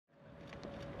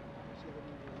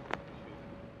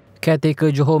Caretaker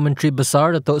Johor Mentri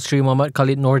Besar Datuk Seri Mohamed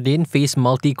Khaled Nordin face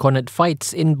multi-cornered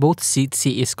fights in both seats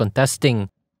he is contesting.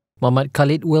 Mohamed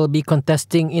Khaled will be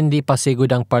contesting in the Pasir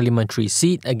Gudang parliamentary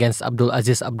seat against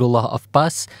Aziz Abdullah of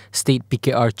PAS, State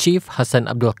PKR Chief Hassan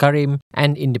Abdul Karim,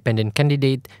 and independent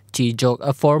candidate Chee Jok,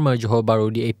 a former Johor Baru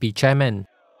DAP chairman.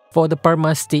 For the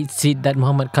Parma state seat that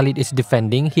Mohamed Khaled is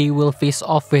defending, he will face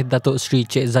off with Datuk Seri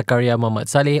Cik Zakaria Muhammad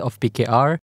Saleh of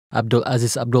PKR,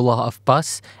 Aziz Abdullah of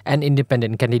PAS, and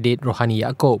independent candidate Rohani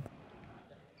Yaakob.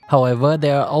 However,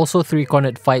 there are also three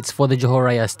cornered fights for the Johor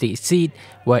Jaya state seat,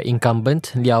 where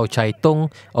incumbent Liao Chai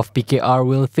Tong of PKR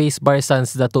will face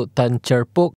Barisan's Datuk Tan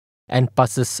Cherpok and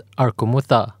PAS's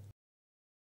Arkumutha.